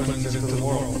that opens into the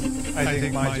world. I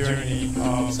think my journey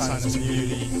of Science of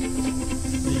Beauty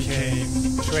became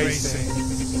tracing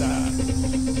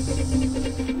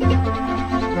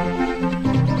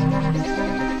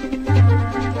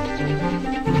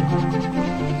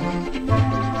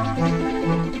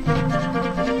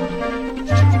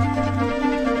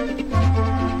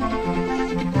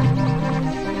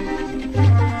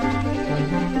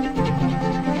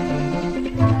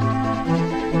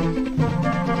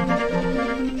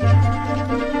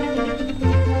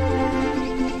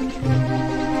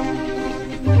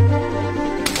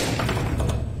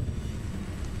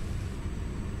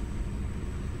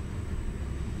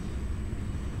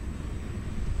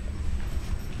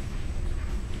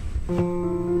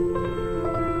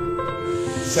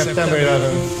September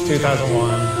 11,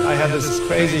 2001, I had this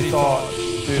crazy thought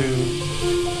to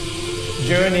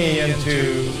journey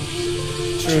into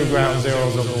true ground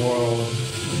zeros of the world.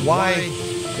 Why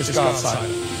is God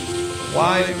silent?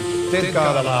 Why did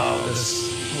God allow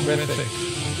this horrific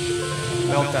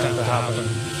meltdown to happen?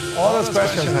 All those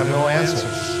questions have no answers.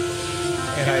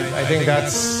 And I think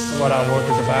that's what our work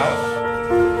is about.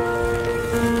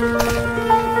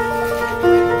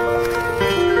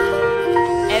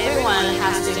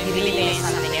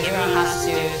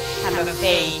 Have a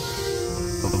faith.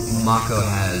 Mako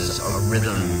has a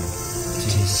rhythm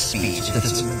to his speech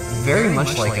that's very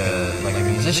much like a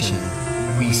musician.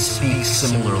 We speak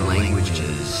similar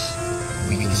languages.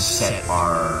 We can set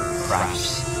our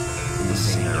crafts in the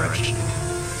same direction.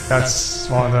 That's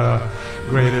one of the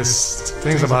greatest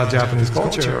things about Japanese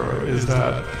culture is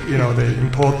that, you know, they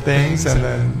import things and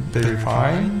then they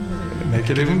refine and make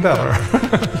it even better.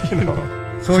 You know.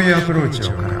 そういうアプローチ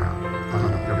を彼は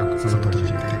よくその時に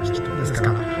言っていました。ですか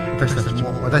ら私たち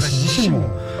も私自身も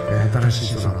新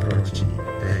しいそのアプローチに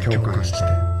共感して。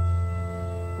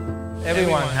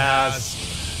Everyone has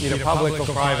either public or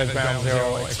private ground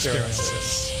zero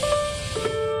experiences.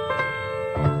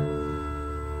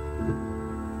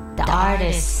 The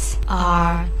artists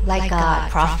are like a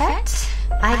prophet.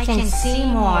 I can see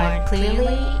more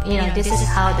clearly, this is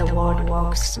how the world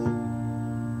works.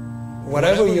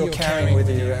 Whatever you're carrying with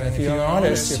you, and if you're an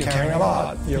artist, you're carrying a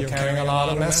lot. You're carrying a lot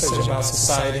of message about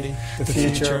society, the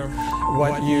future,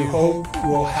 what you hope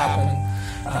will happen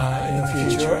in the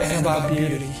future, and about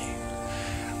beauty.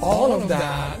 All of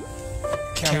that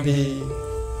can be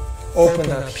opened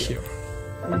up here.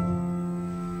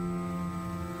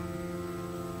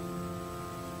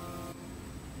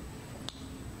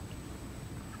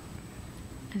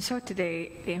 And so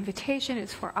today, the invitation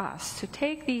is for us to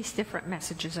take these different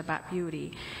messages about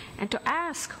beauty and to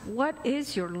ask, what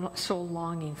is your soul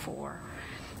longing for?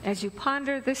 As you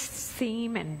ponder this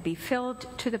theme and be filled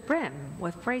to the brim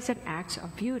with brazen acts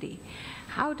of beauty,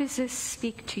 how does this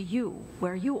speak to you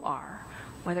where you are?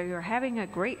 Whether you're having a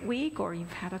great week or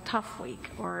you've had a tough week,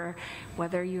 or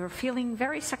whether you're feeling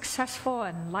very successful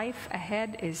and life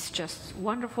ahead is just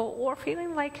wonderful, or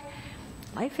feeling like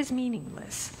life is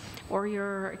meaningless, or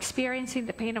you're experiencing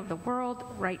the pain of the world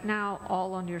right now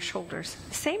all on your shoulders.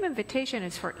 The same invitation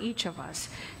is for each of us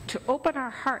to open our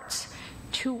hearts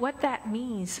to what that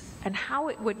means and how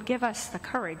it would give us the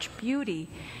courage. Beauty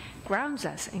grounds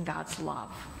us in God's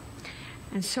love.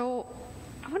 And so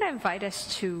I want to invite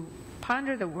us to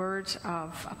ponder the words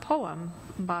of a poem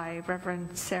by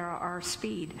Reverend Sarah R.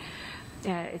 Speed.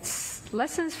 It's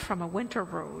Lessons from a Winter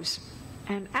Rose.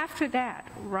 And after that,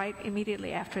 right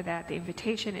immediately after that, the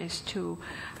invitation is to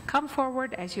come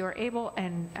forward as you're able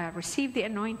and receive the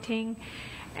anointing.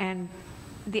 And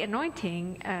the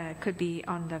anointing could be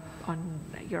on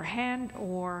your hand,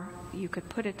 or you could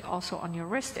put it also on your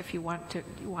wrist if you want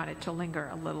it to linger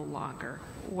a little longer,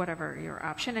 whatever your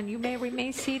option. And you may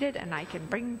remain seated, and I can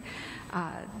bring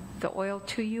the oil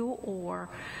to you, or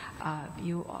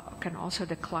you can also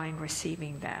decline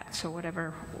receiving that. So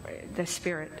whatever the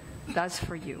Spirit does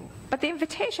for you. But the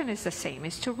invitation is the same,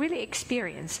 is to really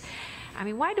experience. I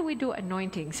mean, why do we do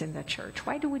anointings in the church?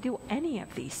 Why do we do any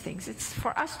of these things? It's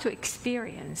for us to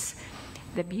experience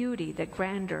the beauty, the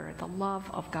grandeur, the love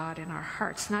of God in our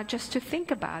hearts, not just to think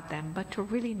about them, but to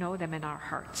really know them in our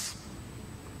hearts.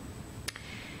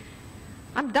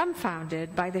 I'm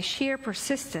dumbfounded by the sheer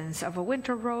persistence of a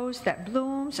winter rose that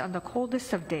blooms on the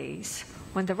coldest of days,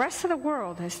 when the rest of the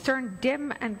world has turned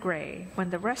dim and gray, when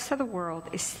the rest of the world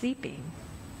is sleeping.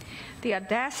 The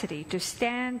audacity to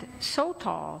stand so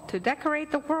tall, to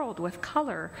decorate the world with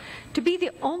color, to be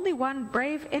the only one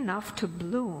brave enough to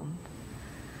bloom.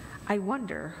 I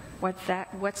wonder what's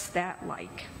that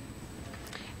like.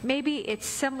 Maybe it's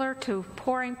similar to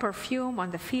pouring perfume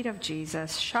on the feet of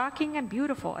Jesus, shocking and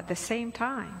beautiful at the same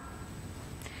time.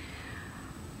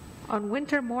 On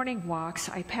winter morning walks,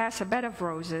 I pass a bed of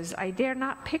roses. I dare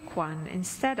not pick one.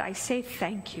 Instead, I say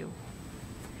thank you.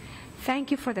 Thank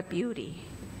you for the beauty.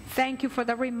 Thank you for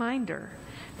the reminder.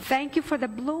 Thank you for the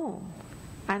bloom.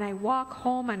 And I walk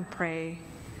home and pray,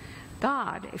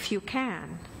 God, if you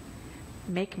can,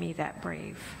 make me that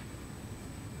brave.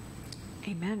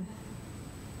 Amen.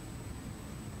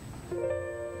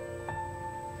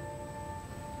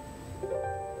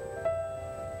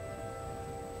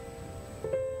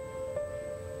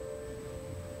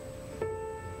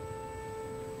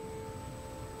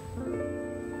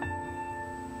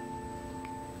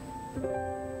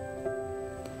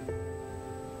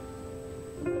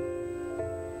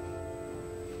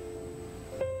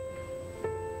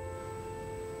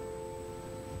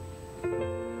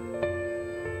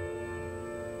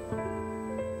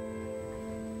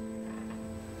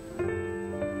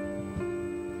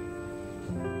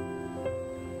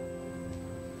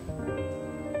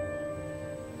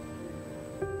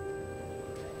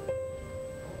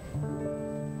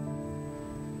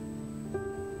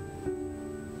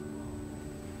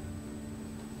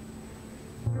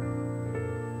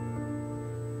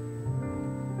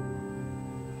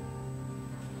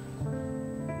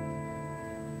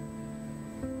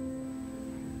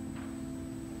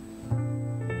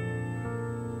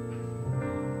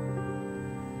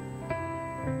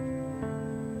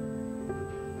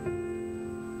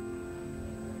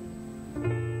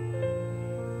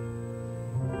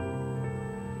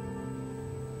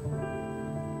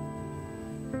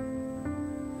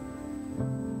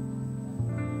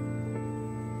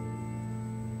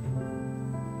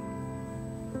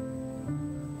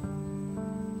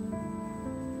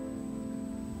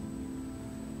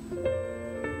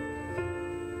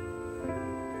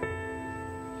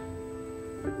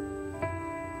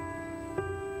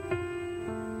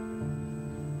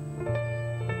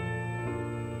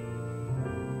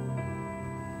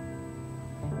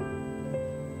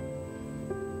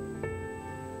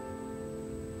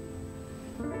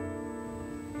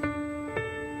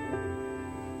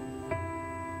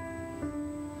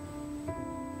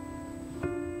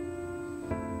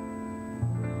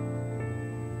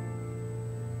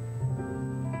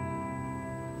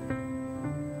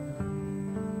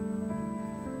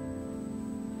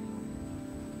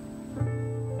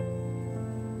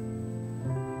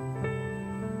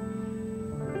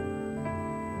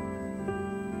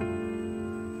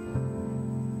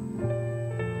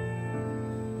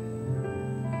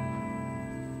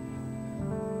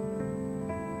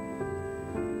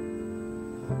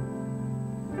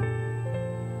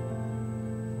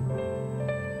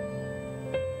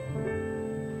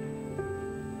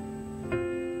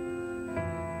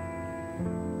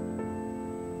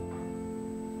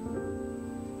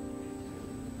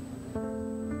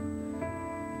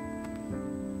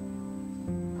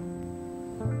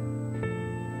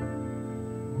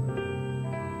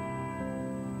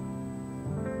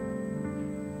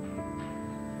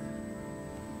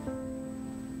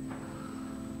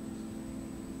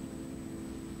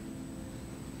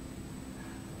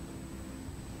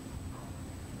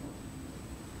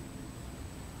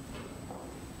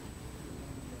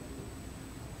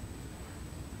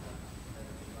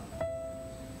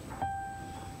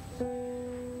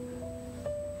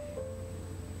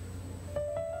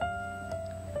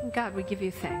 God, we give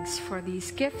you thanks for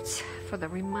these gifts, for the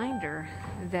reminder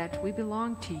that we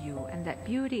belong to you and that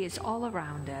beauty is all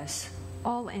around us,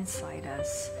 all inside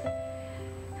us.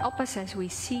 Help us as we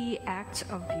see acts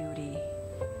of beauty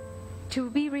to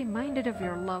be reminded of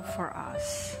your love for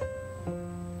us.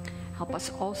 Help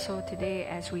us also today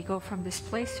as we go from this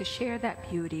place to share that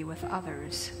beauty with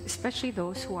others, especially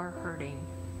those who are hurting.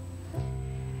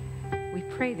 We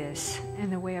pray this in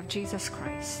the way of Jesus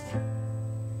Christ,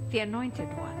 the Anointed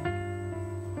One.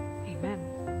 Amen.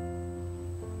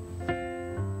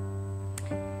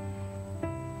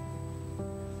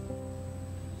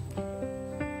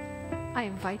 I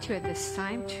invite you at this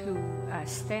time to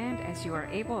stand as you are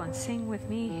able and sing with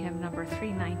me hymn number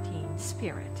 319,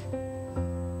 Spirit.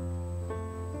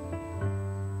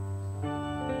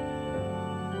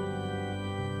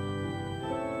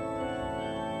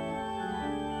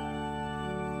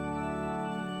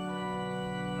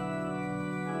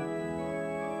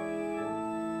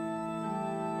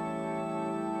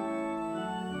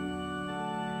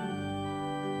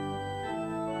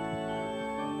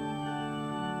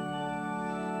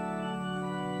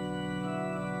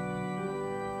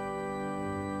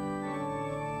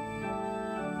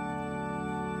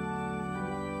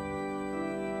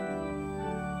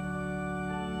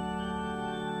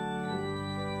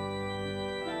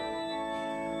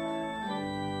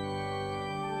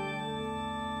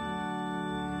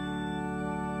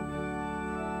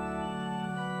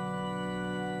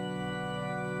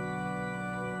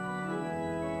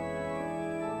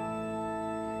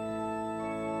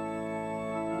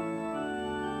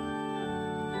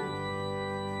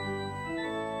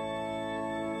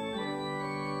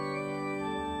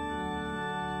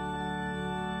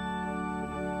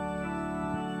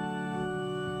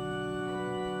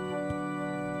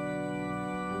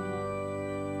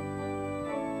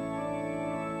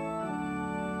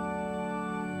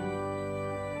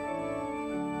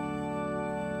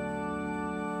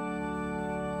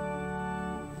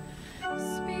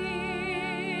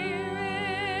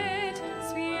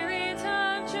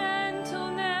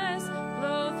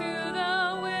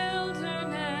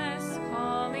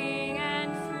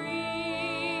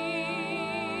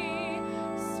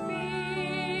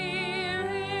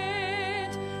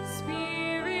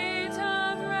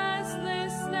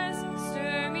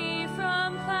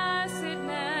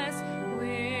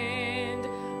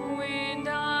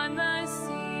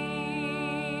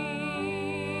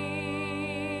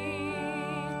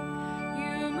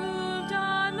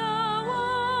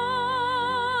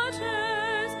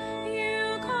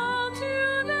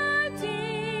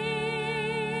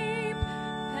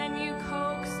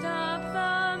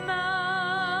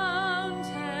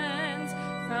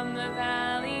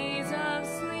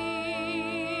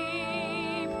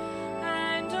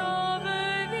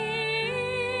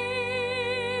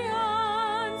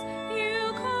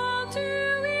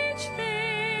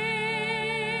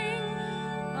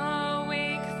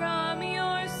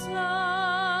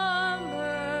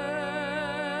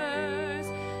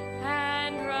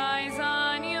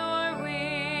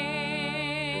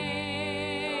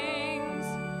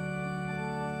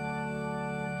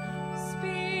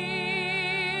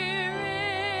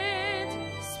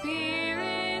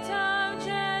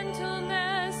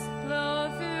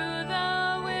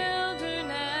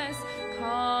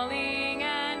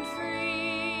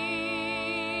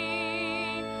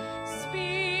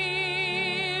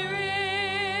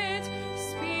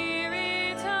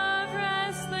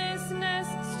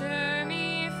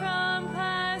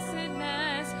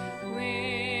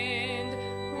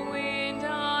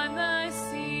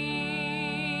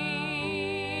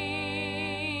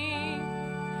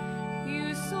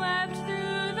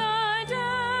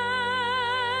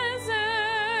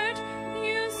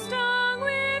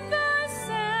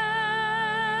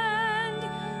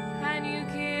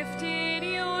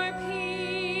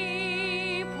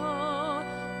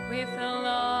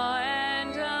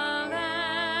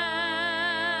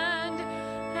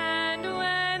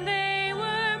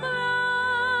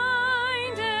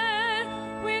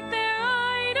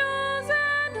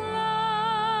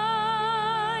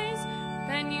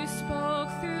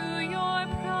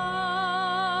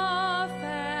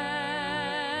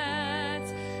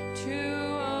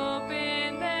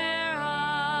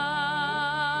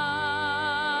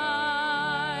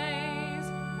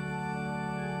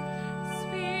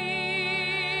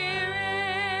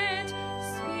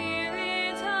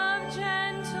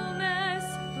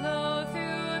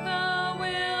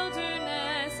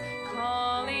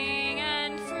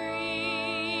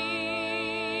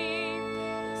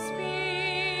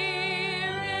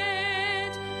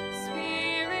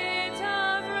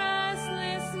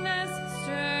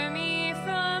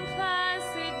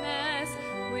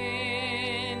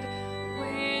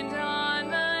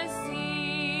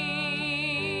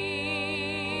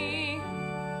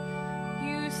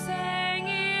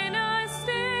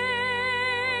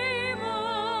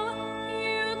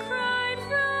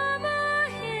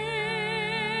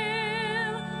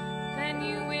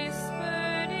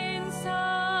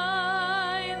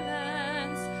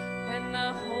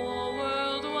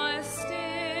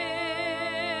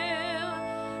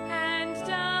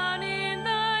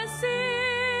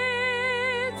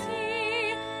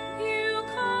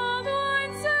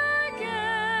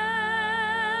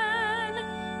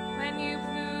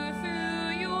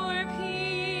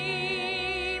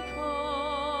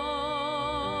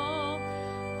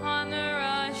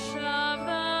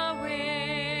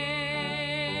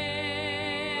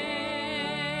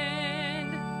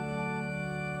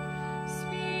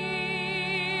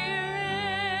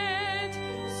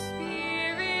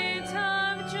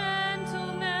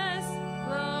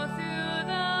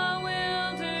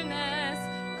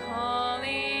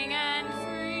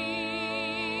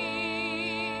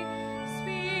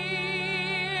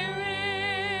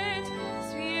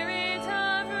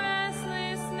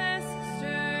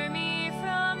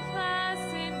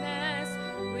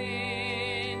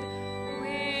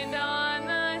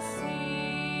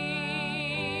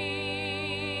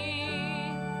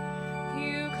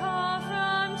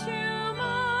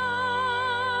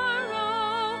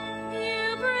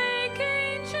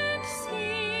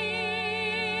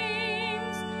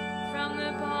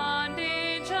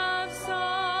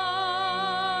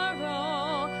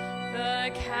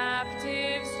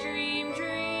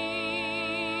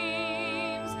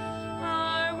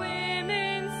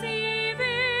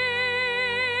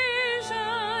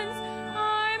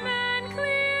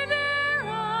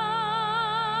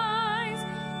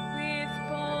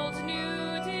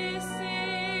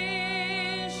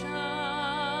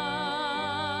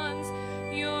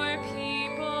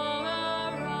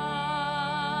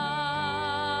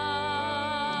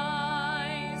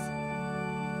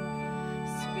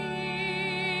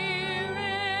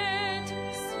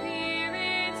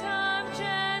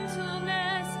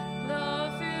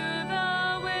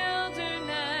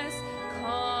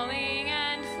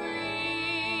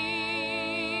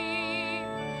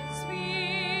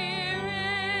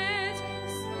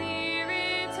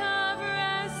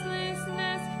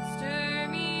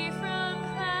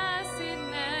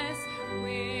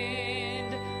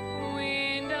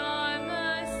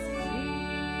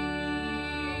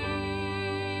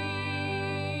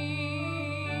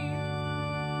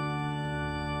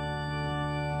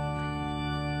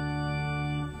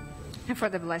 and for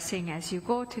the blessing as you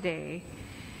go today.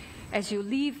 As you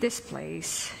leave this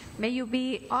place, may you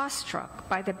be awestruck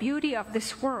by the beauty of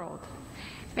this world.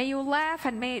 May you laugh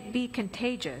and may it be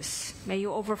contagious. May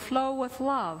you overflow with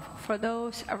love for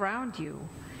those around you.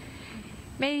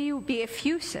 May you be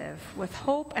effusive with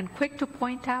hope and quick to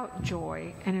point out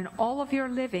joy, and in all of your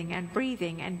living and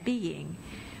breathing and being,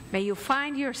 may you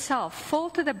find yourself full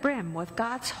to the brim with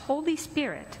God's Holy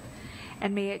Spirit,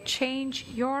 and may it change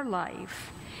your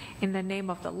life. In the name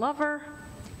of the lover,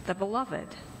 the beloved,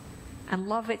 and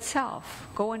love itself,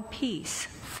 go in peace,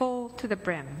 full to the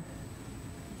brim.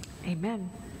 Amen.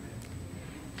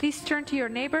 Please turn to your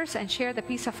neighbors and share the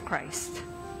peace of Christ.